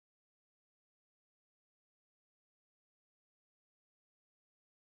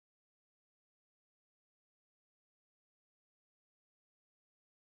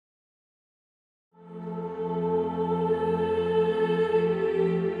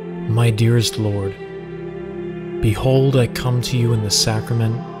My dearest Lord, behold, I come to you in the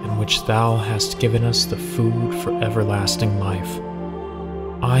sacrament in which Thou hast given us the food for everlasting life.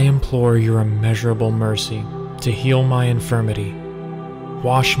 I implore your immeasurable mercy to heal my infirmity,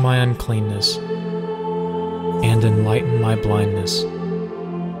 wash my uncleanness, and enlighten my blindness,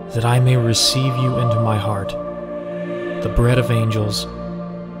 that I may receive you into my heart, the bread of angels,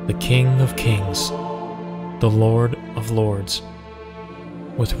 the King of kings, the Lord of lords,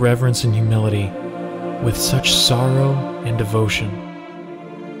 with reverence and humility, with such sorrow and devotion,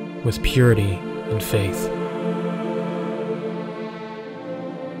 with purity and faith.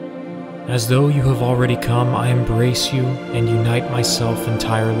 As though you have already come, I embrace you and unite myself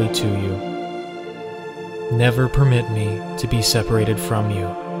entirely to you. Never permit me to be separated from you.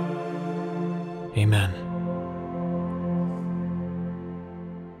 Amen.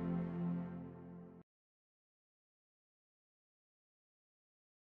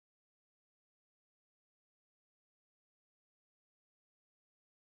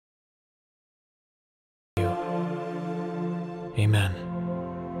 Amen.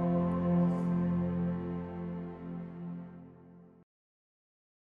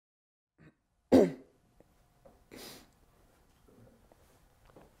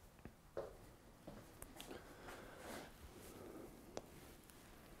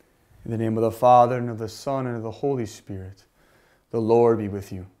 In the name of the Father, and of the Son, and of the Holy Spirit, the Lord be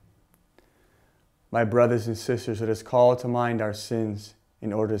with you. My brothers and sisters, let us call to mind our sins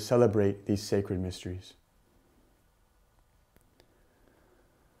in order to celebrate these sacred mysteries.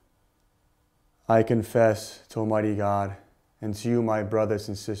 I confess to Almighty God and to you, my brothers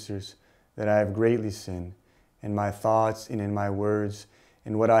and sisters, that I have greatly sinned in my thoughts and in my words,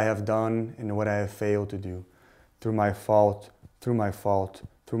 in what I have done and what I have failed to do, through my fault, through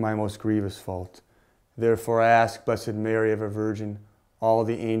my most grievous fault. Therefore I ask Blessed Mary, ever Virgin, all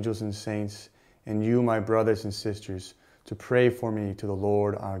the angels and saints, and you, my brothers and sisters, to pray for me to the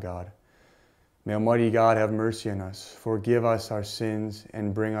Lord our God. May Almighty God have mercy on us, forgive us our sins,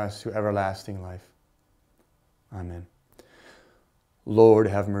 and bring us to everlasting life. Amen. Lord,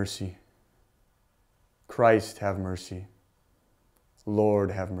 have mercy. Christ, have mercy.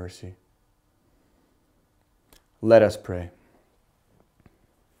 Lord, have mercy. Let us pray.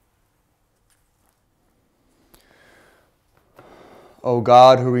 O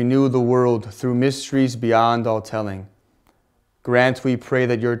God, who renew the world through mysteries beyond all telling, grant, we pray,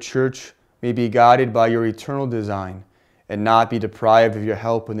 that your Church may be guided by your eternal design and not be deprived of your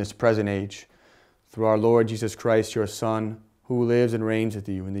help in this present age. Through our Lord Jesus Christ, your Son, who lives and reigns with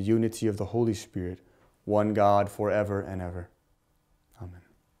you in the unity of the Holy Spirit, one God, forever and ever. Amen.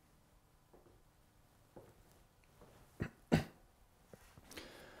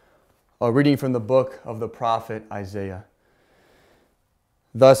 A reading from the book of the prophet Isaiah.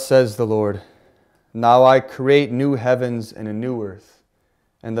 Thus says the Lord, now I create new heavens and a new earth,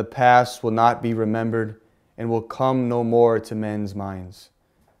 and the past will not be remembered and will come no more to men's minds.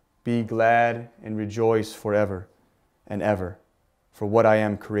 Be glad and rejoice forever and ever for what I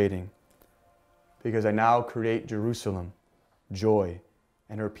am creating, because I now create Jerusalem, joy,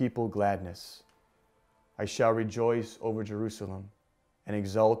 and her people gladness. I shall rejoice over Jerusalem and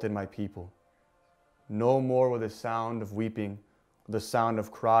exult in my people. No more will the sound of weeping, or the sound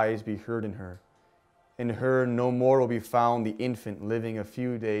of cries be heard in her. In her no more will be found the infant living a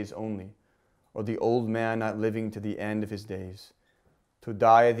few days only, or the old man not living to the end of his days. To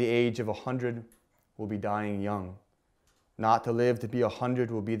die at the age of 100 will be dying young. Not to live to be 100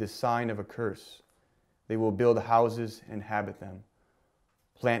 will be the sign of a curse. They will build houses and inhabit them,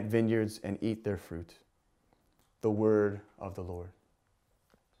 plant vineyards and eat their fruit. The word of the Lord.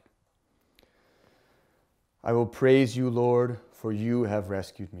 I will praise you, Lord, for you have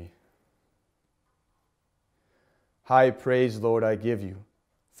rescued me. High praise, Lord, I give you,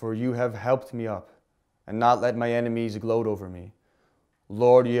 for you have helped me up, and not let my enemies gloat over me.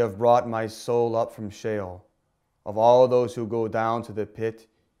 Lord, you have brought my soul up from Sheol. Of all those who go down to the pit,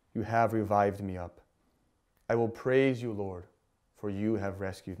 you have revived me up. I will praise you, Lord, for you have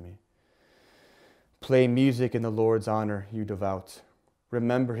rescued me. Play music in the Lord's honor, you devout.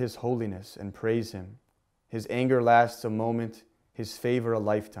 Remember his holiness and praise him. His anger lasts a moment, his favor a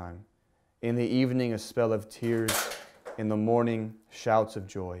lifetime. In the evening a spell of tears, in the morning shouts of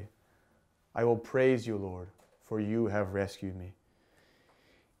joy. I will praise you, Lord, for you have rescued me.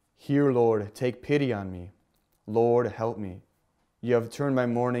 Hear, Lord, take pity on me. Lord, help me. You have turned my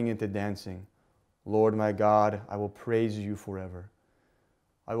mourning into dancing. Lord my God, I will praise you forever.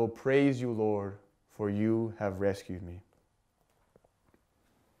 I will praise you, Lord, for you have rescued me.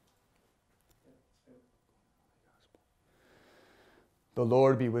 The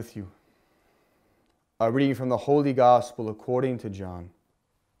Lord be with you. A reading from the Holy Gospel according to John.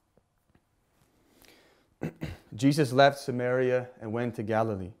 Jesus left Samaria and went to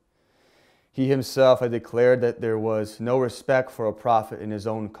Galilee. He himself had declared that there was no respect for a prophet in his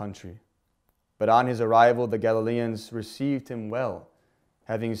own country. But on his arrival, the Galileans received him well,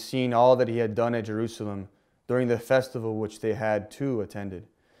 having seen all that he had done at Jerusalem during the festival which they had too attended.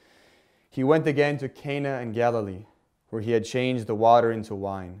 He went again to Cana in Galilee, where he had changed the water into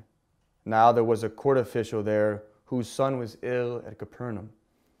wine. Now there was a court official there whose son was ill at Capernaum.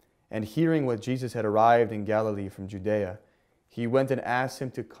 And hearing what Jesus had arrived in Galilee from Judea, he went and asked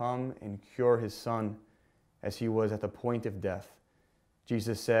him to come and cure his son, as he was at the point of death.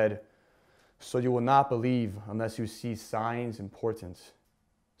 Jesus said, "So you will not believe unless you see signs and portents."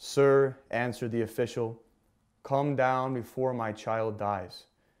 "Sir," answered the official, "come down before my child dies."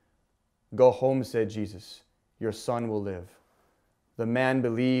 "Go home," said Jesus. "Your son will live." The man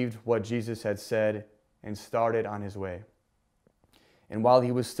believed what Jesus had said and started on his way. And while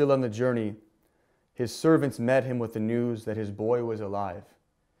he was still on the journey, his servants met him with the news that his boy was alive.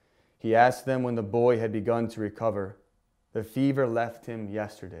 He asked them when the boy had begun to recover. "The fever left him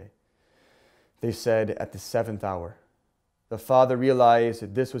yesterday," they said, "at the 7th hour." The father realized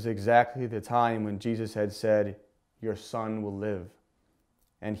that this was exactly the time when Jesus had said, "Your son will live."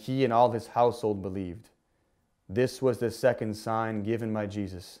 And he and all his household believed. This was the second sign given by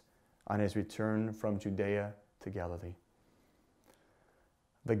Jesus on his return from Judea to Galilee.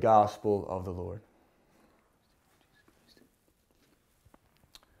 The Gospel of the Lord.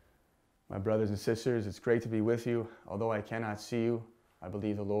 My brothers and sisters, it's great to be with you. Although I cannot see you, I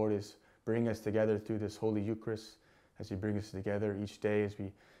believe the Lord is bringing us together through this Holy Eucharist, as He brings us together each day as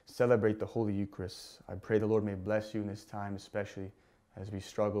we celebrate the Holy Eucharist. I pray the Lord may bless you in this time, especially as we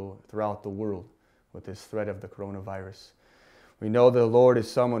struggle throughout the world with this threat of the coronavirus. We know the Lord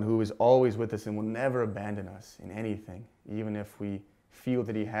is someone who is always with us and will never abandon us in anything, even if we feel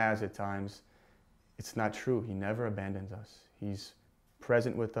that He has at times. It's not true. He never abandons us. He's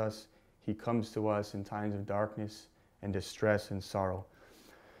present with us. He comes to us in times of darkness and distress and sorrow.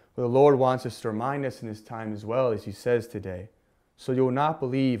 But the Lord wants us to remind us in this time as well, as He says today, "So you will not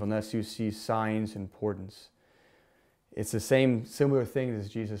believe unless you see signs and portents." It's the similar thing as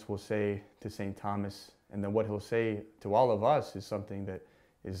Jesus will say to St. Thomas, and then what He'll say to all of us is something that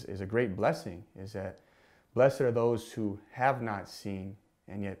is a great blessing, is that blessed are those who have not seen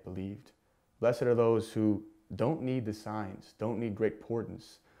and yet believed. Blessed are those who don't need the signs, don't need great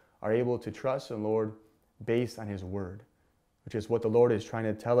portents, are able to trust the Lord based on His word, which is what the Lord is trying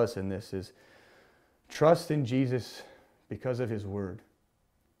to tell us in this, is trust in Jesus because of His word.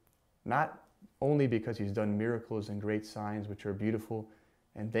 Not only because He's done miracles and great signs, which are beautiful,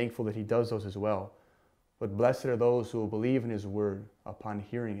 and thankful that He does those as well, but blessed are those who will believe in His word upon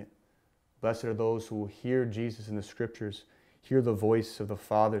hearing it. Blessed are those who will hear Jesus in the Scriptures, hear the voice of the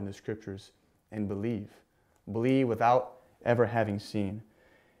Father in the Scriptures, and believe. Believe without ever having seen.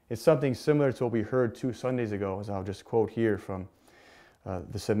 It's something similar to what we heard 2 Sundays ago, as I'll just quote here from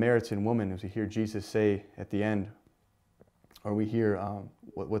the Samaritan woman, as we hear Jesus say at the end, or we hear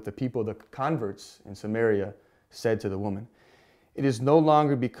what the people, the converts in Samaria, said to the woman. "It is no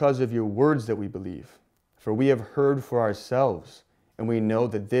longer because of your words that we believe, for we have heard for ourselves, and we know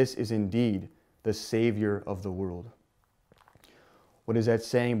that this is indeed the Savior of the world." What is that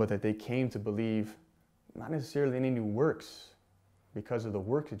saying? But that they came to believe not necessarily in any new works, because of the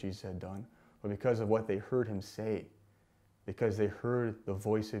work that Jesus had done, but because of what they heard Him say, because they heard the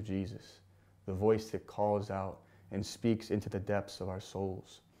voice of Jesus, the voice that calls out and speaks into the depths of our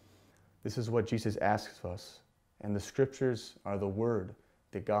souls. This is what Jesus asks of us, and the Scriptures are the word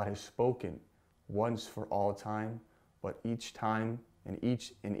that God has spoken once for all time, but each time and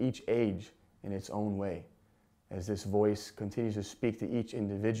in each age in its own way, as this voice continues to speak to each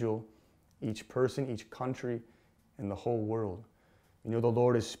individual, each person, each country, and the whole world. You know, the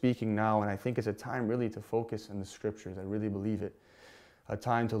Lord is speaking now, and I think it's a time really to focus on the Scriptures. I really believe it. A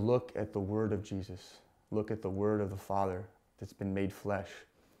time to look at the Word of Jesus. Look at the Word of the Father that's been made flesh.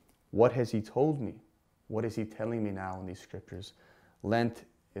 What has He told me? What is He telling me now in these Scriptures? Lent,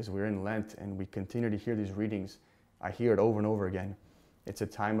 as we're in Lent and we continue to hear these readings, I hear it over and over again. It's a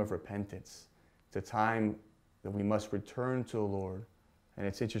time of repentance. It's a time that we must return to the Lord. And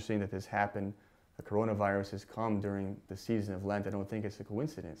it's interesting that this happened. The coronavirus has come during the season of Lent. I don't think it's a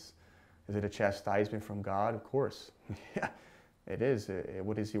coincidence. Is it a chastisement from God? Of course. Yeah, it is.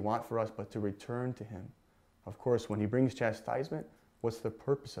 What does He want for us but to return to Him? Of course, when He brings chastisement, what's the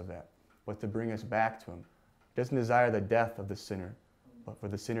purpose of that? But to bring us back to Him. He doesn't desire the death of the sinner, but for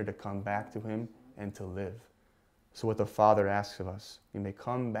the sinner to come back to Him and to live. So what the Father asks of us, we may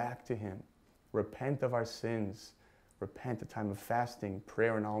come back to him, repent of our sins, repent at the time of fasting,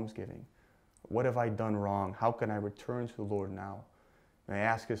 prayer, and almsgiving. What have I done wrong? How can I return to the Lord now? May I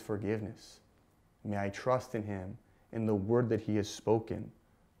ask his forgiveness? May I trust in him, in the word that he has spoken,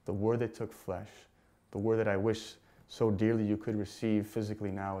 the word that took flesh, the word that I wish so dearly you could receive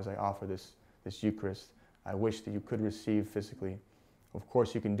physically now as I offer this Eucharist. I wish that you could receive physically. Of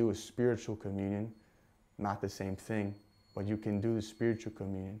course, you can do a spiritual communion, not the same thing, but you can do the spiritual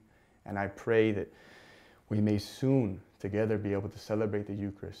communion. And I pray that we may soon together be able to celebrate the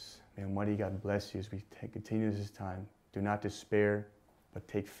Eucharist. May Almighty God bless you as we continue this time. Do not despair, but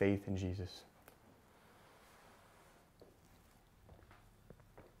take faith in Jesus.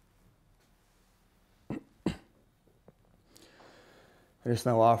 Let us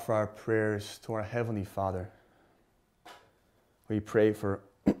now offer our prayers to our Heavenly Father. We pray for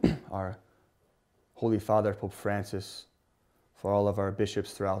our Holy Father, Pope Francis, for all of our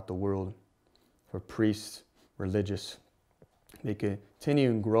bishops throughout the world, for priests, religious. May continue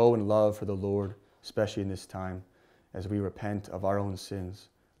and grow in love for the Lord, especially in this time, as we repent of our own sins.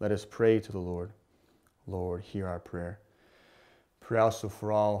 Let us pray to the Lord. Lord, hear our prayer. Pray also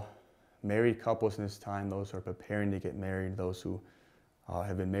for all married couples in this time, those who are preparing to get married, those who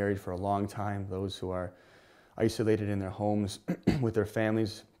have been married for a long time, those who are isolated in their homes with their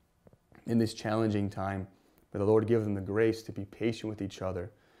families in this challenging time. May the Lord give them the grace to be patient with each other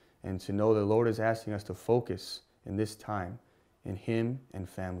and to know the Lord is asking us to focus in this time in him and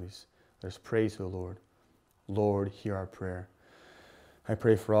families. Let us pray to the Lord. Lord, hear our prayer. I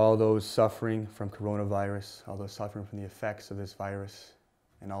pray for all those suffering from coronavirus, all those suffering from the effects of this virus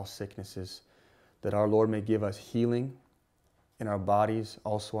and all sicknesses, that our Lord may give us healing in our bodies,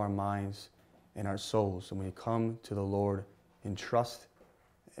 also our minds and our souls. And we come to the Lord in trust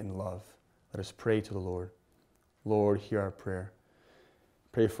and love. Let us pray to the Lord. Lord, hear our prayer.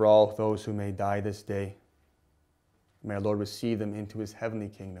 Pray for all those who may die this day. May our Lord receive them into his heavenly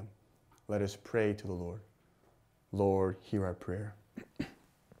kingdom. Let us pray to the Lord. Lord, hear our prayer.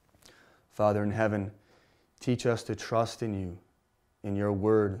 Father in heaven, teach us to trust in you, in your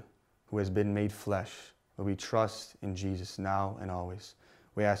word, who has been made flesh. But we trust in Jesus now and always.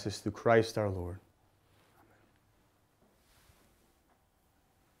 We ask this through Christ our Lord.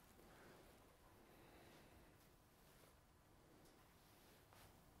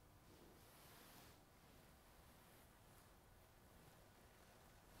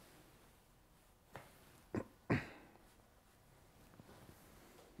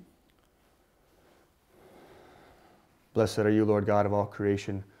 Blessed are you, Lord God of all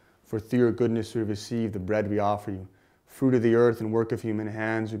creation, for through your goodness we have received the bread we offer you. Fruit of the earth and work of human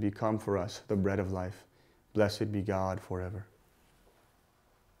hands would become for us the bread of life. Blessed be God forever.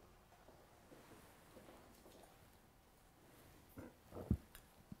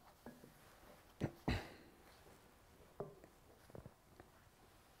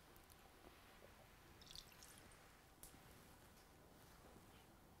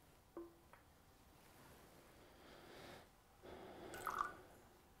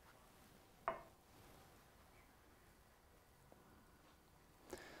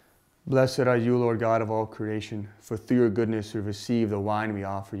 Blessed are you, Lord God of all creation, for through your goodness we have received the wine we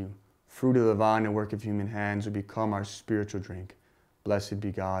offer you. Fruit of the vine and work of human hands will become our spiritual drink. Blessed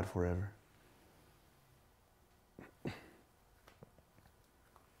be God forever.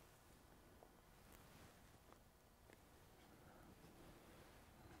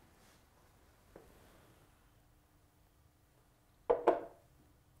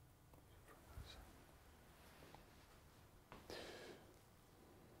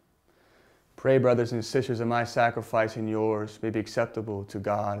 Pray, brothers and sisters, that my sacrifice and yours may be acceptable to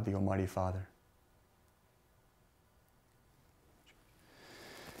God, the Almighty Father.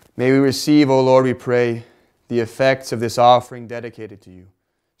 May we receive, O Lord, we pray, the effects of this offering dedicated to you,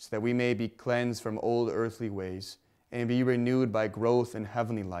 so that we may be cleansed from old earthly ways and be renewed by growth in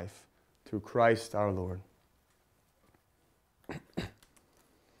heavenly life, through Christ our Lord.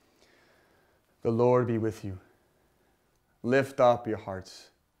 The Lord be with you. Lift up your hearts.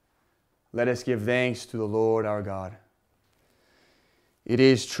 Let us give thanks to the Lord our God. It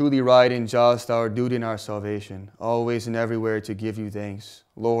is truly right and just, our duty and our salvation, always and everywhere to give you thanks,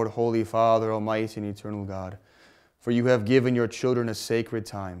 Lord, Holy Father, Almighty and eternal God, for you have given your children a sacred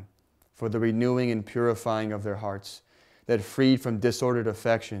time for the renewing and purifying of their hearts, that freed from disordered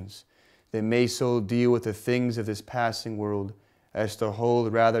affections, they may so deal with the things of this passing world as to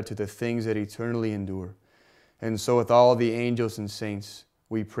hold rather to the things that eternally endure. And so with all the angels and saints,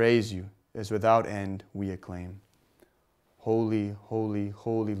 we praise you, as without end we acclaim. Holy, holy,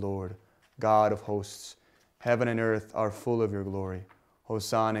 holy Lord, God of hosts, Heaven and earth are full of your glory.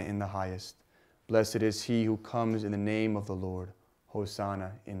 Hosanna in the highest. Blessed is he who comes in the name of the Lord.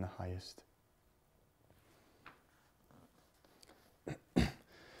 Hosanna in the highest.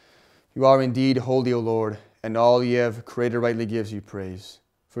 You are indeed holy, O Lord, and all ye have created rightly gives you praise.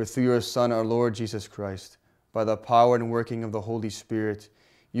 For through your Son, our Lord Jesus Christ, by the power and working of the Holy Spirit,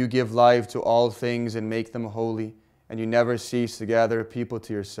 you give life to all things and make them holy, and you never cease to gather people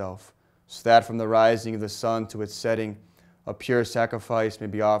to yourself, so that from the rising of the sun to its setting, a pure sacrifice may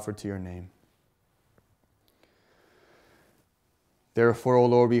be offered to your name. Therefore, O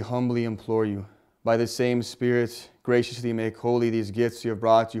Lord, we humbly implore you, by the same Spirit, graciously make holy these gifts you have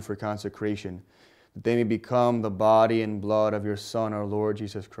brought you for consecration, that they may become the body and blood of your Son, our Lord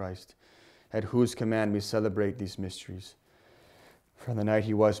Jesus Christ, at whose command we celebrate these mysteries. For the night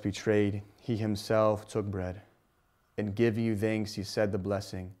he was betrayed, he himself took bread, and giving you thanks, he said the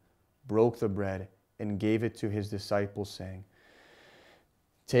blessing, broke the bread, and gave it to his disciples, saying,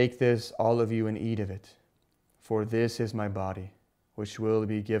 Take this, all of you, and eat of it, for this is my body, which will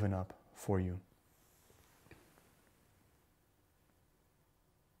be given up for you.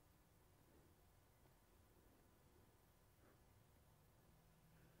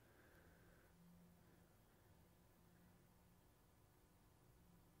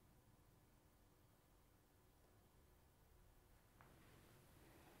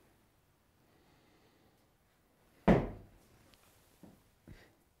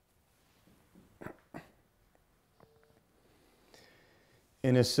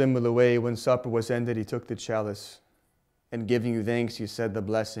 In a similar way, when supper was ended, he took the chalice, and giving you thanks, he said the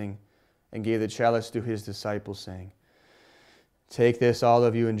blessing, and gave the chalice to his disciples, saying, Take this, all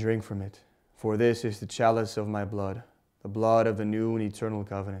of you, and drink from it, for this is the chalice of my blood, the blood of the new and eternal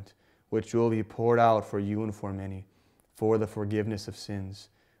covenant, which will be poured out for you and for many, for the forgiveness of sins.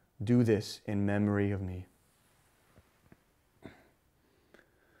 Do this in memory of me.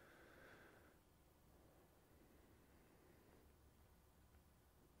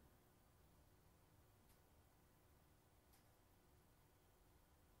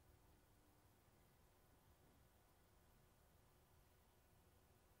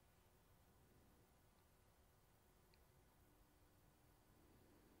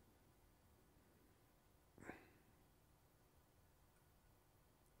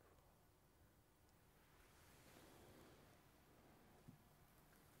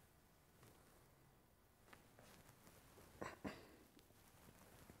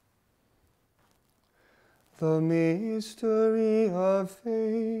 The mystery of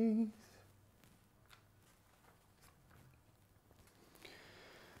faith.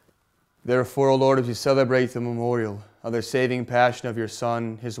 Therefore, O Lord, as we celebrate the memorial of the saving passion of your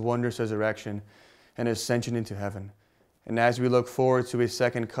Son, his wondrous resurrection, and ascension into heaven, and as we look forward to his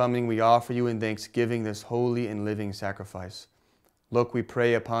second coming, we offer you in thanksgiving this holy and living sacrifice. Look, we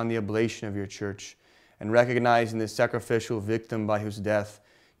pray, upon the oblation of your church, and recognizing the sacrificial victim by whose death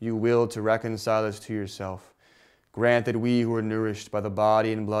you willed to reconcile us to yourself. Grant that we who are nourished by the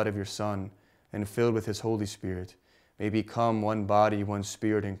body and blood of your Son and filled with his Holy Spirit may become one body, one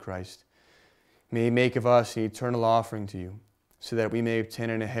spirit in Christ. May he make of us an eternal offering to you, so that we may obtain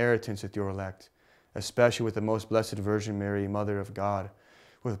an inheritance with your elect, especially with the most blessed Virgin Mary, Mother of God,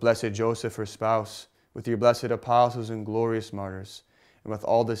 with blessed Joseph, her spouse, with your blessed apostles and glorious martyrs, and with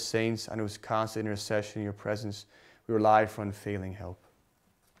all the saints on whose constant intercession in your presence we rely for unfailing help.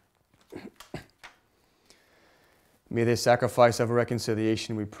 May this sacrifice of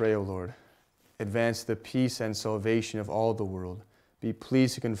reconciliation, we pray, O Lord, advance the peace and salvation of all the world. Be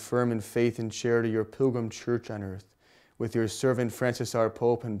pleased to confirm in faith and charity your pilgrim church on earth, with your servant Francis our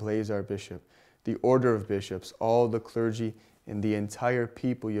Pope and Blaise our Bishop, the order of bishops, all the clergy, and the entire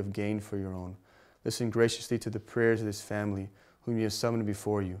people you have gained for your own. Listen graciously to the prayers of this family, whom you have summoned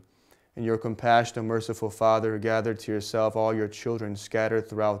before you. And your compassionate, merciful Father, gathered to yourself all your children scattered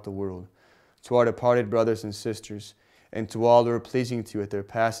throughout the world. To our departed brothers and sisters, and to all who are pleasing to you at their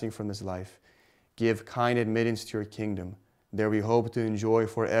passing from this life, give kind admittance to your kingdom. There we hope to enjoy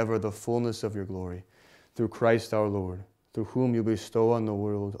forever the fullness of your glory. Through Christ our Lord, through whom you bestow on the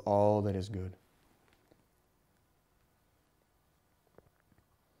world all that is good.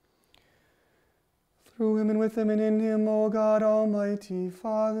 Through him and with him and in him, O God, Almighty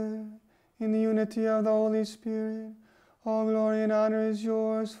Father, in the unity of the Holy Spirit, all glory and honor is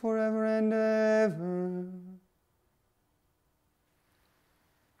yours forever and ever.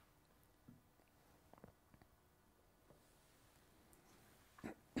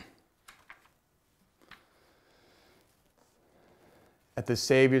 At the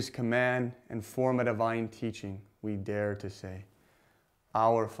Savior's command and form of divine teaching, we dare to say,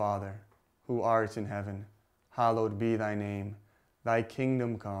 Our Father, who art in heaven, hallowed be thy name. Thy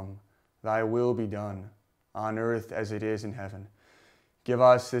kingdom come, thy will be done, on earth as it is in heaven. Give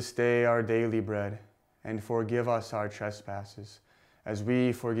us this day our daily bread, and forgive us our trespasses, as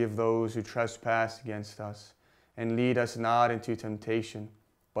we forgive those who trespass against us. And lead us not into temptation,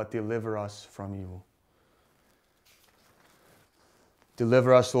 but deliver us from evil.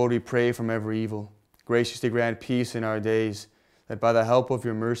 Deliver us, Lord, we pray, from every evil. Graciously grant peace in our days, that by the help of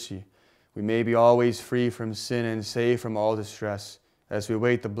your mercy we may be always free from sin and safe from all distress, as we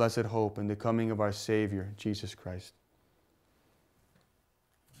wait the blessed hope and the coming of our Savior, Jesus Christ.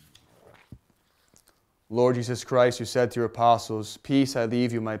 Lord Jesus Christ, you said to your apostles, peace I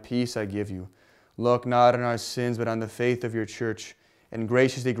leave you, my peace I give you. Look not on our sins, but on the faith of your church, and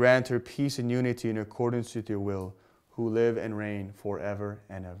graciously grant her peace and unity in accordance with your will, who live and reign forever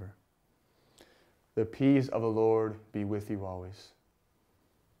and ever. The peace of the Lord be with you always.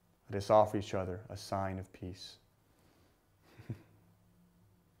 Let us offer each other a sign of peace.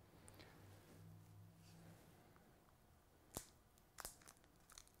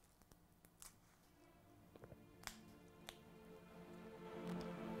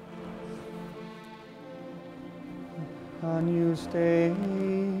 Agnus Dei,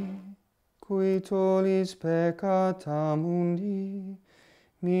 qui tollis peccata mundi,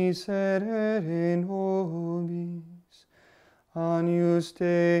 miserere nobis. Agnus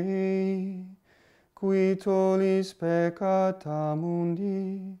Dei, qui tollis peccata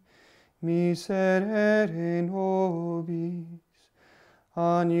mundi, miserere nobis.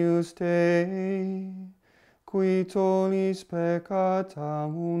 Agnus Dei, qui tollis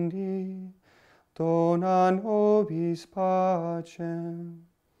peccata mundi, dona nobis pacem.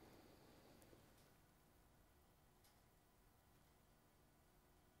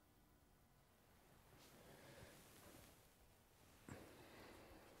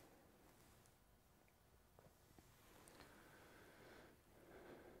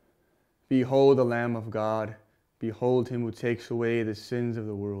 Behold the Lamb of God. Behold him who takes away the sins of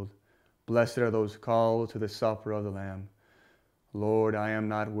the world. Blessed are those called to the supper of the Lamb. Lord, I am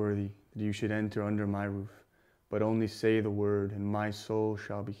not worthy that you should enter under my roof, but only say the word, and my soul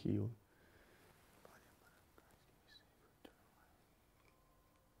shall be healed.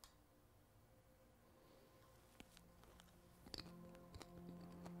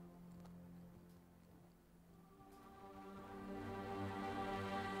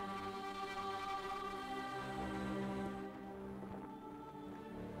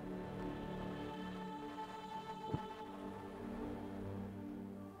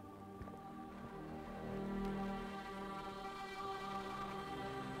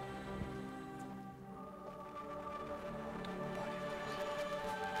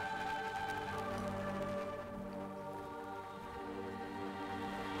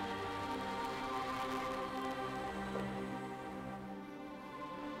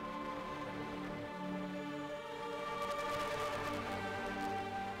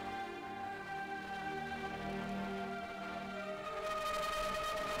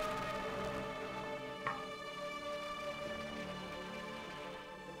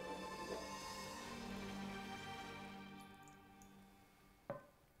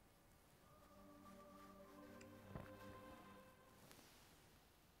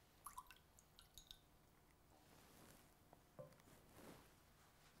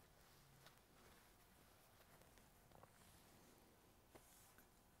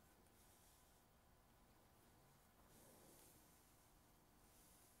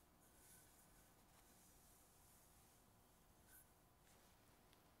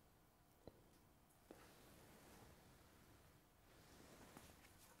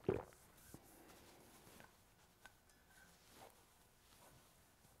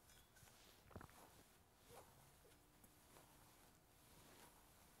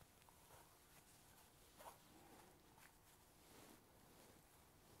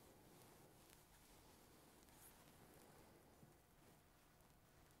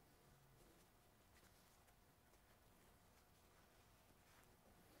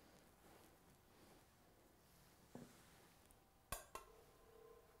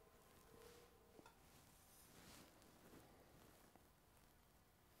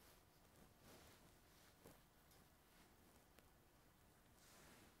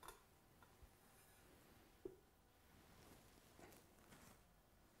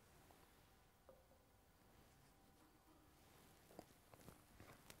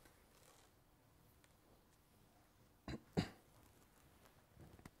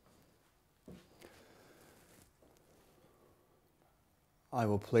 I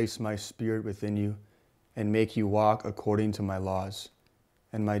will place my spirit within you and make you walk according to my laws.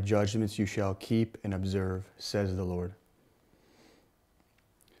 and my judgments you shall keep and observe, says the Lord.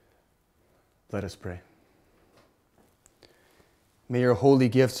 Let us pray. May your holy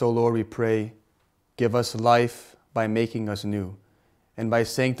gifts, O Lord, we pray, give us life by making us new, and by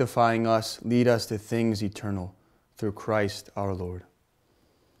sanctifying us, lead us to things eternal, through Christ our Lord.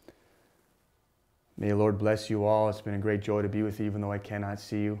 May the Lord bless you all. It's been a great joy to be with you, even though I cannot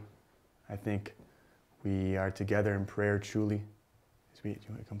see you. I think we are together in prayer truly. Do you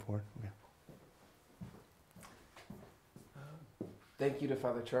want to come forward? Okay. Thank you to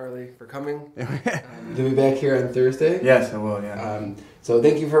Father Charlie for coming. You'll be back here on Thursday? Yes, I will, yeah. So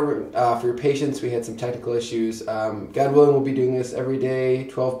thank you for your patience. We had some technical issues. God willing, we'll be doing this every day,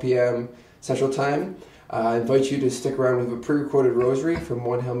 12 p.m. Central Time. I invite you to stick around. We have a pre-recorded rosary from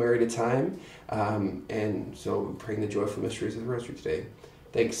one Hail Mary at a time. And so we're praying the joyful mysteries of the rosary today.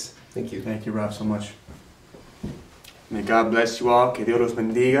 Thanks. Thank you. Thank you, Ralph, so much. May God bless you all. Que Dios los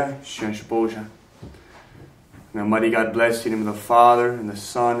bendiga. May Almighty God bless you in the name of the Father, and the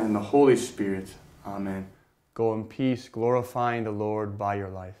Son, and the Holy Spirit. Amen. Go in peace, glorifying the Lord by your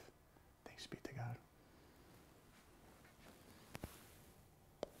life. Thanks be to God.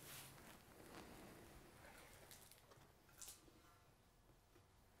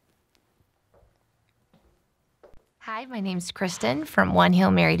 Hi, my name is Kristen from One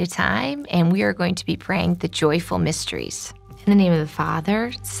Hail Mary at a Time, and we are going to be praying the joyful mysteries. In the name of the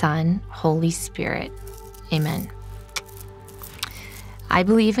Father, Son, Holy Spirit. Amen. I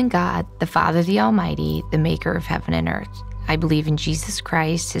believe in God, the Father, the Almighty, the maker of heaven and earth. I believe in Jesus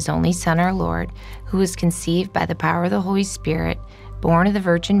Christ, his only Son, our Lord, who was conceived by the power of the Holy Spirit, born of the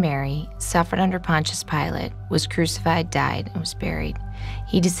Virgin Mary, suffered under Pontius Pilate, was crucified, died, and was buried.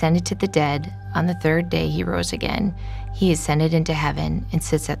 He descended to the dead. On the third day he rose again. He ascended into heaven and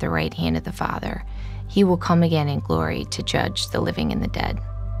sits at the right hand of the Father. He will come again in glory to judge the living and the dead.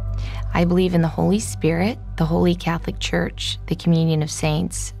 I believe in the Holy Spirit, the Holy Catholic Church, the communion of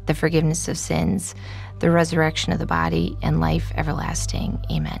saints, the forgiveness of sins, the resurrection of the body, and life everlasting.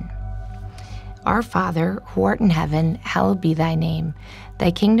 Amen. Our Father, who art in heaven, hallowed be thy name.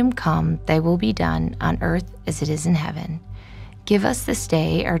 Thy kingdom come, thy will be done, on earth as it is in heaven. Give us this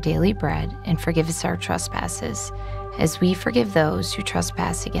day our daily bread, and forgive us our trespasses, as we forgive those who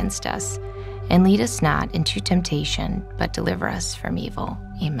trespass against us. And lead us not into temptation, but deliver us from evil.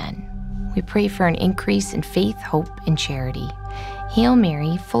 Amen. We pray for an increase in faith, hope, and charity. Hail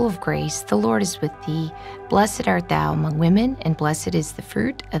Mary, full of grace, the Lord is with thee. Blessed art thou among women, and blessed is the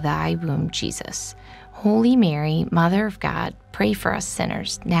fruit of thy womb, Jesus. Holy Mary, Mother of God, pray for us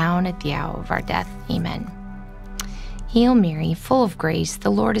sinners, now and at the hour of our death. Amen. Hail Mary, full of grace,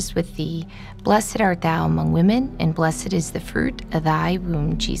 the Lord is with thee. Blessed art thou among women, and blessed is the fruit of thy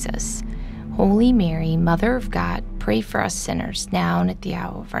womb, Jesus. Holy Mary, Mother of God, pray for us sinners, now and at the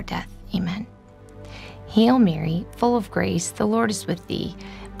hour of our death. Amen. Hail Mary, full of grace, the Lord is with thee.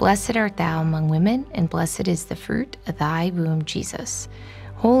 Blessed art thou among women, and blessed is the fruit of thy womb, Jesus.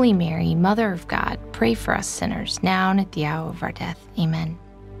 Holy Mary, Mother of God, pray for us sinners, now and at the hour of our death. Amen.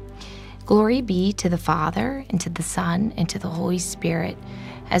 Glory be to the Father, and to the Son, and to the Holy Spirit,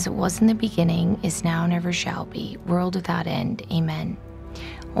 as it was in the beginning, is now, and ever shall be, world without end. Amen.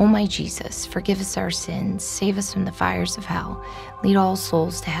 O my Jesus, forgive us our sins, save us from the fires of hell, lead all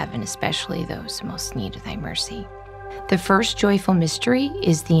souls to heaven, especially those who most need of thy mercy. The first joyful mystery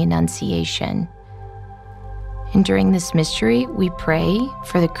is the Annunciation. And during this mystery, we pray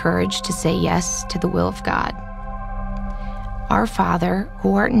for the courage to say yes to the will of God. Our Father,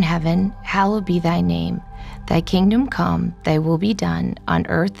 who art in heaven, hallowed be thy name. Thy kingdom come, thy will be done, on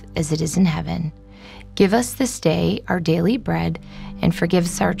earth as it is in heaven. Give us this day our daily bread, and forgive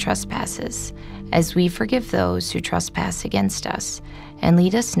us our trespasses, as we forgive those who trespass against us. And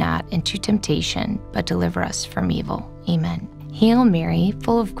lead us not into temptation, but deliver us from evil. Amen. Hail Mary,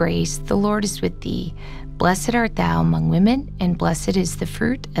 full of grace, the Lord is with thee. Blessed art thou among women, and blessed is the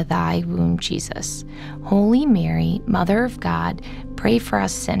fruit of thy womb, Jesus. Holy Mary, Mother of God, pray for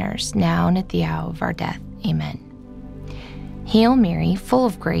us sinners, now and at the hour of our death. Amen. Hail Mary, full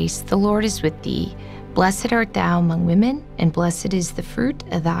of grace, the Lord is with thee. Blessed art thou among women, and blessed is the fruit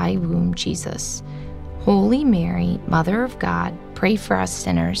of thy womb, Jesus. Holy Mary, Mother of God, pray for us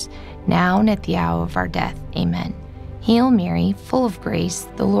sinners, now and at the hour of our death. Amen. Hail Mary, full of grace,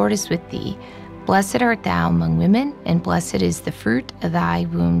 the Lord is with thee. Blessed art thou among women, and blessed is the fruit of thy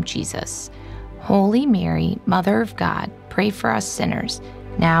womb, Jesus. Holy Mary, Mother of God, pray for us sinners,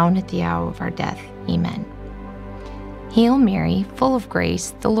 now and at the hour of our death. Amen. Hail Mary, full of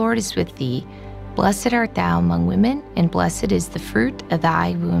grace, the Lord is with thee. Blessed art thou among women, and blessed is the fruit of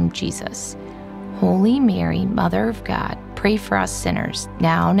thy womb, Jesus. Holy Mary, Mother of God, pray for us sinners,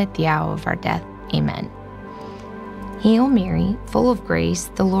 now and at the hour of our death. Amen. Hail Mary, full of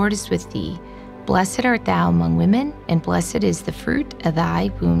grace, the Lord is with thee. Blessed art thou among women, and blessed is the fruit of thy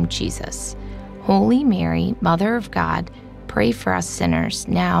womb, Jesus. Holy Mary, Mother of God, pray for us sinners,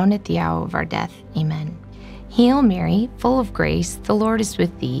 now and at the hour of our death. Amen. Hail Mary, full of grace, the Lord is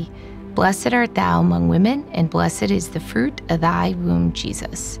with thee. Blessed art thou among women, and blessed is the fruit of thy womb,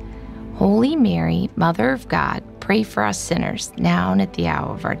 Jesus. Holy Mary, Mother of God, pray for us sinners, now and at the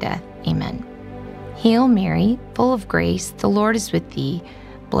hour of our death. Amen. Hail Mary, full of grace, the Lord is with thee.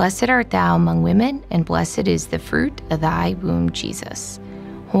 Blessed art thou among women, and blessed is the fruit of thy womb, Jesus.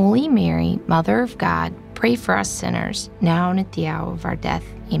 Holy Mary, Mother of God, pray for us sinners, now and at the hour of our death.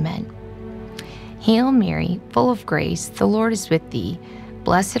 Amen. Hail Mary, full of grace, the Lord is with thee.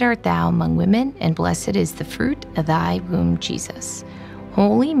 Blessed art thou among women, and blessed is the fruit of thy womb, Jesus.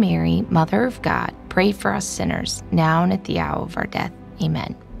 Holy Mary, Mother of God, pray for us sinners, now and at the hour of our death.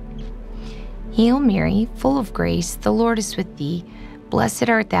 Amen. Hail Mary, full of grace, the Lord is with thee. Blessed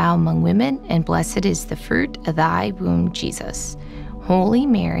art thou among women, and blessed is the fruit of thy womb, Jesus. Holy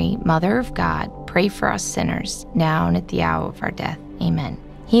Mary, Mother of God, pray for us sinners, now and at the hour of our death. Amen.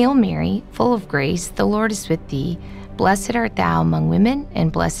 Hail Mary, full of grace, the Lord is with thee. Blessed art thou among women,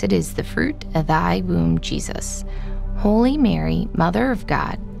 and blessed is the fruit of thy womb, Jesus. Holy Mary, Mother of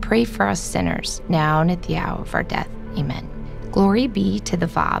God, pray for us sinners, now and at the hour of our death. Amen. Glory be to the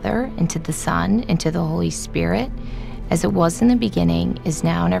Father, and to the Son, and to the Holy Spirit, as it was in the beginning, is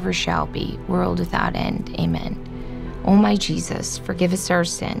now, and ever shall be, world without end. Amen. O my Jesus, forgive us our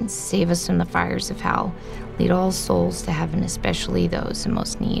sins, save us from the fires of hell, lead all souls to heaven, especially those in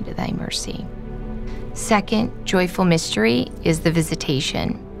most need of thy mercy. Second joyful mystery is the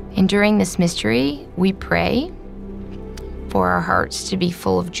Visitation. And during this mystery, we pray for our hearts to be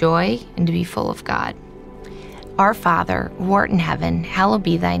full of joy and to be full of God. Our Father, who art in heaven, hallowed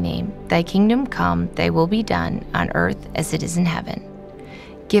be thy name. Thy kingdom come, thy will be done, on earth as it is in heaven.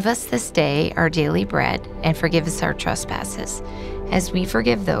 Give us this day our daily bread, and forgive us our trespasses, as we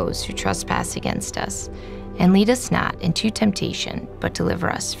forgive those who trespass against us. And lead us not into temptation, but deliver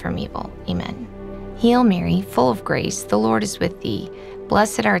us from evil. Amen. Hail Mary, full of grace, the Lord is with thee.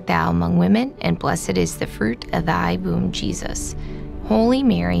 Blessed art thou among women, and blessed is the fruit of thy womb, Jesus. Holy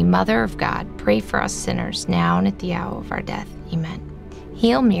Mary, Mother of God, pray for us sinners, now and at the hour of our death. Amen.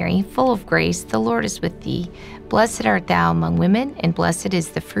 Hail Mary, full of grace, the Lord is with thee. Blessed art thou among women, and blessed is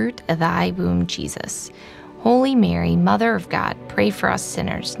the fruit of thy womb, Jesus. Holy Mary, Mother of God, pray for us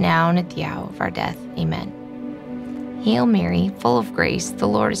sinners, now and at the hour of our death. Amen. Hail Mary, full of grace, the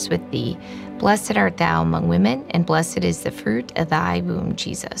Lord is with thee. Blessed art thou among women, and blessed is the fruit of thy womb,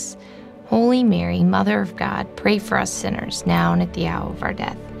 Jesus. Holy Mary, Mother of God, pray for us sinners, now and at the hour of our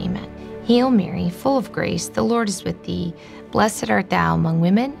death. Amen. Hail Mary, full of grace, the Lord is with thee. Blessed art thou among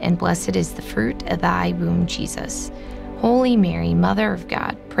women, and blessed is the fruit of thy womb, Jesus. Holy Mary, Mother of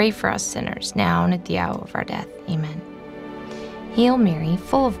God, pray for us sinners, now and at the hour of our death. Amen. Hail Mary,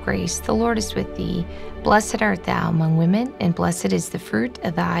 full of grace, the Lord is with thee. Blessed art thou among women, and blessed is the fruit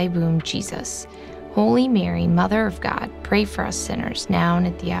of thy womb, Jesus. Holy Mary, Mother of God, pray for us sinners, now and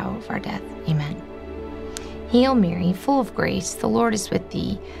at the hour of our death. Amen. Hail Mary, full of grace, the Lord is with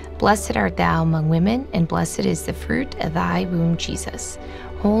thee. Blessed art thou among women, and blessed is the fruit of thy womb, Jesus.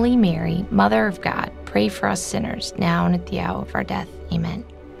 Holy Mary, Mother of God, pray for us sinners, now and at the hour of our death. Amen.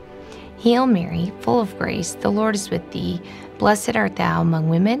 Hail Mary, full of grace, the Lord is with thee. Blessed art thou among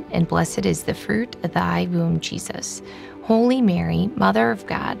women, and blessed is the fruit of thy womb, Jesus. Holy Mary, Mother of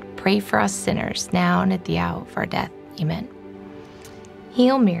God, pray for us sinners, now and at the hour of our death. Amen.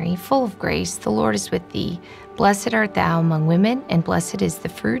 Hail Mary, full of grace, the Lord is with thee. Blessed art thou among women, and blessed is the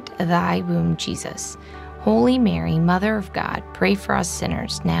fruit of thy womb, Jesus. Holy Mary, Mother of God, pray for us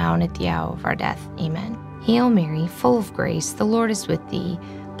sinners, now and at the hour of our death. Amen. Hail Mary, full of grace, the Lord is with thee.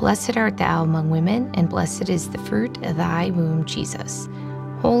 Blessed art thou among women, and blessed is the fruit of thy womb, Jesus.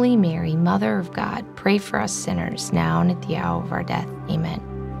 Holy Mary, Mother of God, pray for us sinners, now and at the hour of our death. Amen.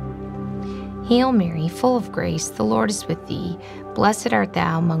 Hail Mary, full of grace, the Lord is with thee. Blessed art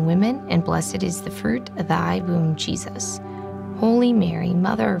thou among women, and blessed is the fruit of thy womb, Jesus. Holy Mary,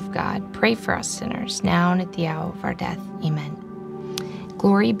 Mother of God, pray for us sinners, now and at the hour of our death. Amen.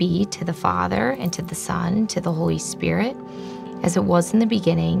 Glory be to the Father, and to the Son, and to the Holy Spirit, as it was in the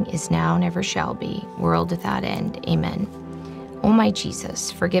beginning, is now, and ever shall be, world without end. Amen. O my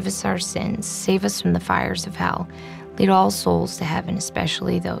Jesus, forgive us our sins, save us from the fires of hell, lead all souls to heaven,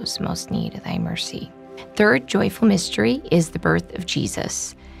 especially those most in need of thy mercy. Third joyful mystery is the birth of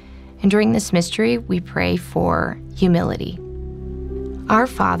Jesus. And during this mystery, we pray for humility. Our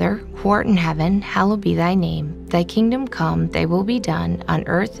Father, who art in heaven, hallowed be thy name. Thy kingdom come, thy will be done, on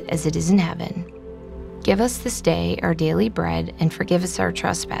earth as it is in heaven. Give us this day our daily bread, and forgive us our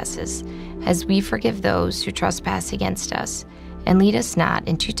trespasses, as we forgive those who trespass against us. And lead us not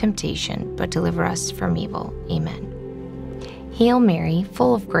into temptation, but deliver us from evil. Amen. Hail Mary,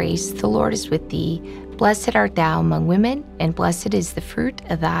 full of grace, the Lord is with thee. Blessed art thou among women, and blessed is the fruit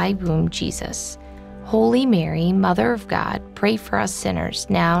of thy womb, Jesus. Holy Mary, Mother of God, pray for us sinners,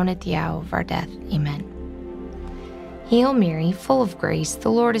 now and at the hour of our death. Amen. Hail Mary, full of grace, the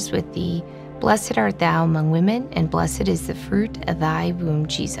Lord is with thee. Blessed art thou among women, and blessed is the fruit of thy womb,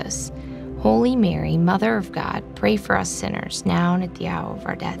 Jesus. Holy Mary, Mother of God, pray for us sinners, now and at the hour of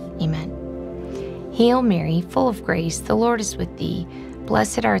our death. Amen. Hail Mary, full of grace, the Lord is with thee.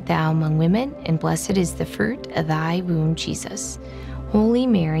 Blessed art thou among women, and blessed is the fruit of thy womb, Jesus. Holy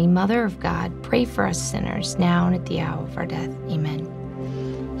Mary, Mother of God, pray for us sinners, now and at the hour of our death.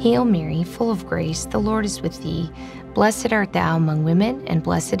 Amen. Hail Mary, full of grace, the Lord is with thee. Blessed art thou among women, and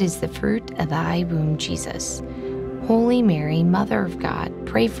blessed is the fruit of thy womb, Jesus. Holy Mary, Mother of God,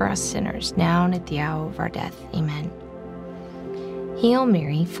 pray for us sinners, now and at the hour of our death. Amen. Hail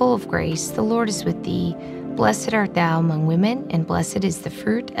Mary, full of grace, the Lord is with thee. Blessed art thou among women, and blessed is the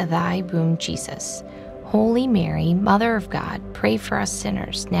fruit of thy womb, Jesus. Holy Mary, Mother of God, pray for us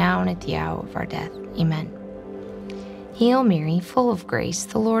sinners, now and at the hour of our death. Amen. Hail Mary, full of grace,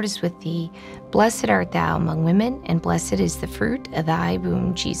 the Lord is with thee. Blessed art thou among women, and blessed is the fruit of thy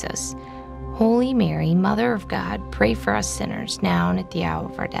womb, Jesus. Holy Mary, Mother of God, pray for us sinners, now and at the hour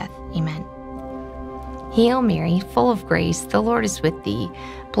of our death. Amen. Hail Mary, full of grace, the Lord is with thee.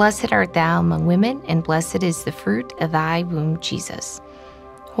 Blessed art thou among women, and blessed is the fruit of thy womb, Jesus.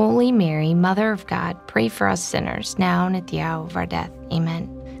 Holy Mary, Mother of God, pray for us sinners, now and at the hour of our death.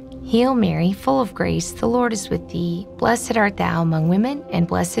 Amen. Hail Mary, full of grace, the Lord is with thee. Blessed art thou among women, and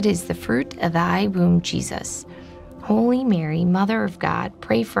blessed is the fruit of thy womb, Jesus. Holy Mary, Mother of God,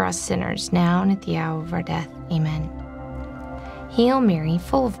 pray for us sinners, now and at the hour of our death. Amen. Hail Mary,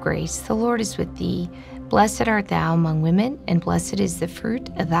 full of grace, the Lord is with thee. Blessed art thou among women, and blessed is the fruit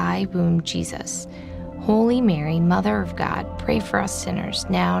of thy womb, Jesus. Holy Mary, Mother of God, pray for us sinners,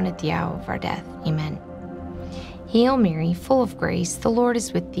 now and at the hour of our death. Amen. Hail Mary, full of grace, the Lord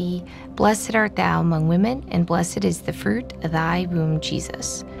is with thee. Blessed art thou among women, and blessed is the fruit of thy womb,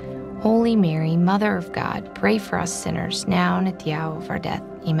 Jesus. Holy Mary, Mother of God, pray for us sinners, now and at the hour of our death.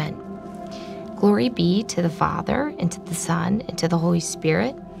 Amen. Glory be to the Father, and to the Son, and to the Holy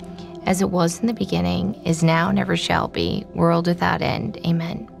Spirit, as it was in the beginning, is now, and ever shall be, world without end.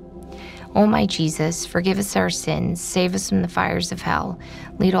 Amen. O my Jesus, forgive us our sins, save us from the fires of hell,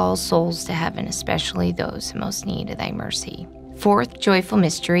 lead all souls to heaven, especially those in most need of thy mercy. Fourth joyful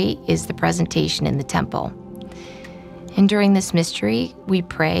mystery is the presentation in the temple. And during this mystery, we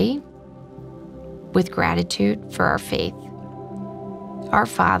pray with gratitude for our faith. Our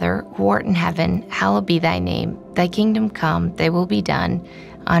Father, who art in heaven, hallowed be thy name. Thy kingdom come, thy will be done,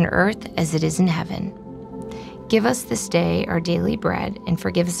 on earth as it is in heaven. Give us this day our daily bread, and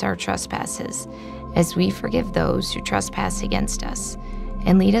forgive us our trespasses, as we forgive those who trespass against us.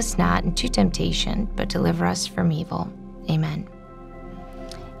 And lead us not into temptation, but deliver us from evil. Amen.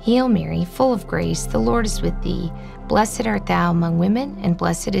 Hail Mary, full of grace, the Lord is with thee. Blessed art thou among women, and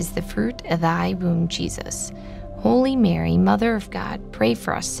blessed is the fruit of thy womb, Jesus. Holy Mary, Mother of God, pray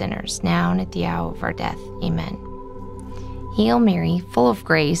for us sinners, now and at the hour of our death. Amen. Hail Mary, full of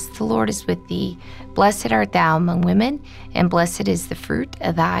grace, the Lord is with thee. Blessed art thou among women, and blessed is the fruit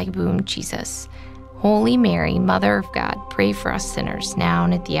of thy womb, Jesus. Holy Mary, Mother of God, pray for us sinners, now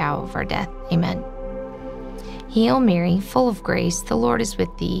and at the hour of our death. Amen. Hail Mary, full of grace, the Lord is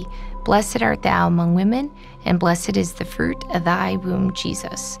with thee. Blessed art thou among women, and blessed is the fruit of thy womb,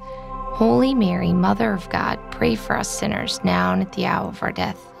 Jesus. Holy Mary, Mother of God, pray for us sinners, now and at the hour of our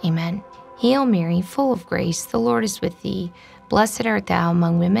death. Amen. Hail Mary, full of grace, the Lord is with thee. Blessed art thou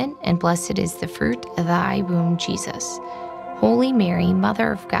among women, and blessed is the fruit of thy womb, Jesus. Holy Mary,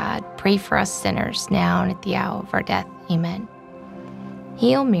 Mother of God, pray for us sinners, now and at the hour of our death. Amen.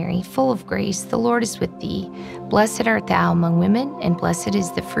 Hail Mary, full of grace, the Lord is with thee. Blessed art thou among women, and blessed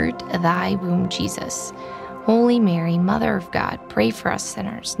is the fruit of thy womb, Jesus. Holy Mary, Mother of God, pray for us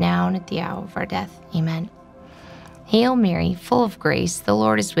sinners, now and at the hour of our death. Amen. Hail Mary, full of grace, the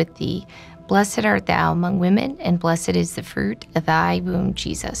Lord is with thee. Blessed art thou among women, and blessed is the fruit of thy womb,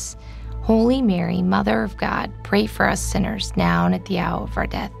 Jesus. Holy Mary, Mother of God, pray for us sinners, now and at the hour of our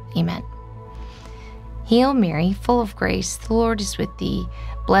death. Amen. Hail Mary, full of grace, the Lord is with thee.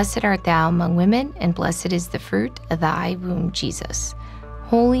 Blessed art thou among women, and blessed is the fruit of thy womb, Jesus.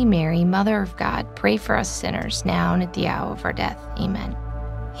 Holy Mary, Mother of God, pray for us sinners, now and at the hour of our death. Amen.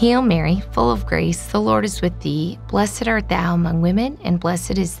 Hail Mary, full of grace, the Lord is with thee. Blessed art thou among women, and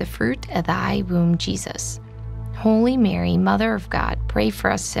blessed is the fruit of thy womb, Jesus. Holy Mary, Mother of God, pray for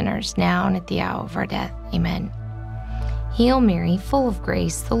us sinners, now and at the hour of our death. Amen. Hail Mary, full of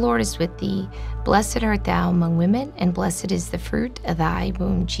grace, the Lord is with thee. Blessed art thou among women, and blessed is the fruit of thy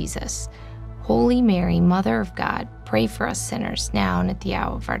womb, Jesus. Holy Mary, Mother of God, pray for us sinners, now and at the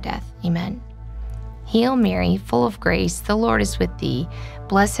hour of our death. Amen. Hail Mary, full of grace, the Lord is with thee.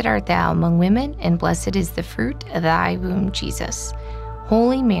 Blessed art thou among women, and blessed is the fruit of thy womb, Jesus.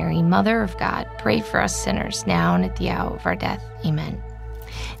 Holy Mary, Mother of God, pray for us sinners, now and at the hour of our death. Amen.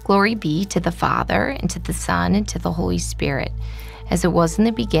 Glory be to the Father, and to the Son, and to the Holy Spirit, as it was in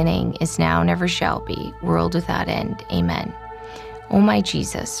the beginning, is now, and ever shall be, world without end. Amen. O my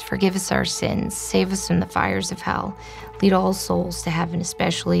Jesus, forgive us our sins, save us from the fires of hell, lead all souls to heaven,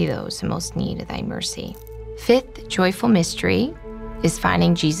 especially those in most need of thy mercy. Fifth joyful mystery is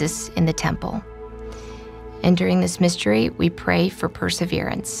finding Jesus in the temple. And during this mystery, we pray for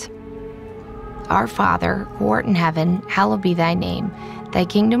perseverance. Our Father, who art in heaven, hallowed be thy name. Thy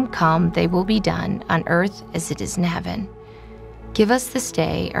kingdom come, thy will be done, on earth as it is in heaven. Give us this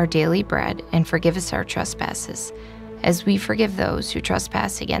day our daily bread, and forgive us our trespasses, as we forgive those who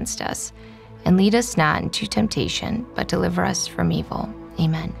trespass against us. And lead us not into temptation, but deliver us from evil.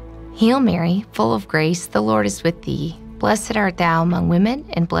 Amen. Hail Mary, full of grace, the Lord is with thee. Blessed art thou among women,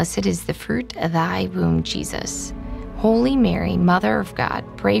 and blessed is the fruit of thy womb, Jesus. Holy Mary, Mother of God,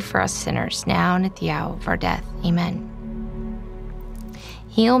 pray for us sinners, now and at the hour of our death. Amen.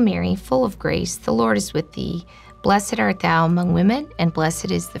 Hail Mary, full of grace, the Lord is with thee. Blessed art thou among women, and blessed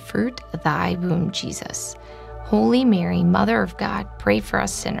is the fruit of thy womb, Jesus. Holy Mary, Mother of God, pray for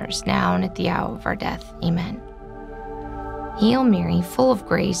us sinners, now and at the hour of our death. Amen. Hail Mary, full of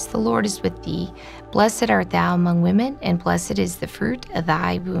grace, the Lord is with thee. Blessed art thou among women, and blessed is the fruit of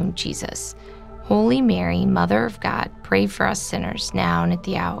thy womb, Jesus. Holy Mary, Mother of God, pray for us sinners, now and at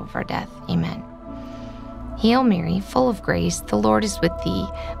the hour of our death. Amen. Hail Mary, full of grace, the Lord is with thee.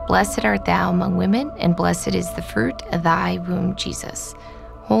 Blessed art thou among women, and blessed is the fruit of thy womb, Jesus.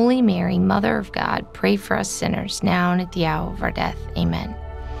 Holy Mary, Mother of God, pray for us sinners, now and at the hour of our death. Amen.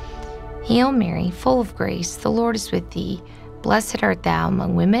 Hail Mary, full of grace, the Lord is with thee. Blessed art thou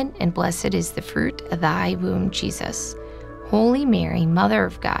among women, and blessed is the fruit of thy womb, Jesus. Holy Mary, Mother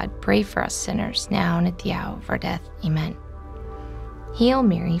of God, pray for us sinners, now and at the hour of our death. Amen. Hail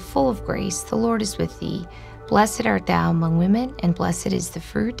Mary, full of grace, the Lord is with thee. Blessed art thou among women, and blessed is the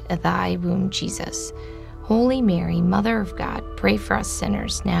fruit of thy womb, Jesus. Holy Mary, Mother of God, pray for us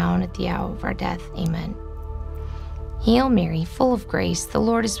sinners, now and at the hour of our death. Amen. Hail Mary, full of grace, the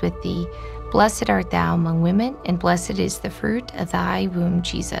Lord is with thee. Blessed art thou among women, and blessed is the fruit of thy womb,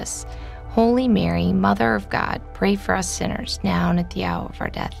 Jesus. Holy Mary, Mother of God, pray for us sinners, now and at the hour of our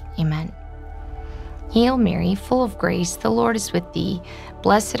death. Amen. Hail Mary, full of grace, the Lord is with thee.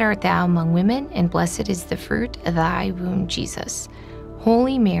 Blessed art thou among women, and blessed is the fruit of thy womb, Jesus.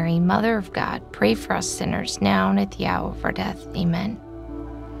 Holy Mary, Mother of God, pray for us sinners, now and at the hour of our death. Amen.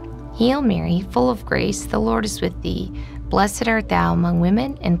 Hail Mary, full of grace, the Lord is with thee. Blessed art thou among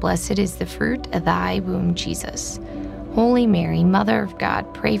women, and blessed is the fruit of thy womb, Jesus. Holy Mary, Mother of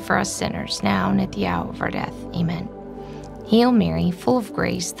God, pray for us sinners, now and at the hour of our death. Amen. Hail Mary, full of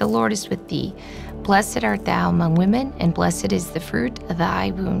grace, the Lord is with thee. Blessed art thou among women, and blessed is the fruit of thy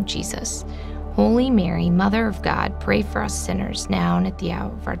womb, Jesus. Holy Mary, Mother of God, pray for us sinners, now and at the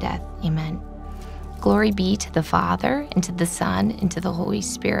hour of our death. Amen. Glory be to the Father, and to the Son, and to the Holy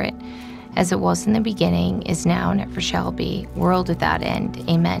Spirit, as it was in the beginning, is now, and ever shall be, world without end.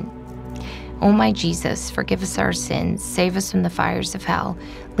 Amen. O my Jesus, forgive us our sins, save us from the fires of hell,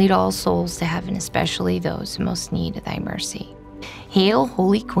 lead all souls to heaven, especially those in most need of thy mercy. Hail,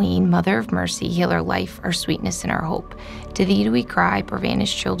 Holy Queen, Mother of Mercy, heal our life, our sweetness, and our hope. To thee do we cry, poor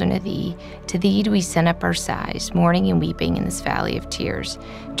vanished children of thee. To thee do we send up our sighs, mourning and weeping in this valley of tears.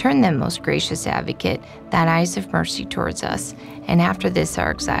 Turn then, most gracious Advocate, thine eyes of mercy towards us, and after this our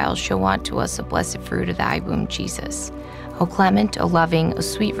exile, show unto us the blessed fruit of thy womb, Jesus. O clement, O loving, O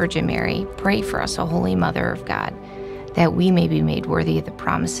sweet Virgin Mary, pray for us, O Holy Mother of God, that we may be made worthy of the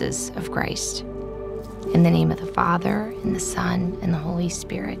promises of Christ. In the name of the Father, and the Son, and the Holy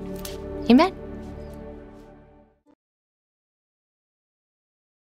Spirit. Amen.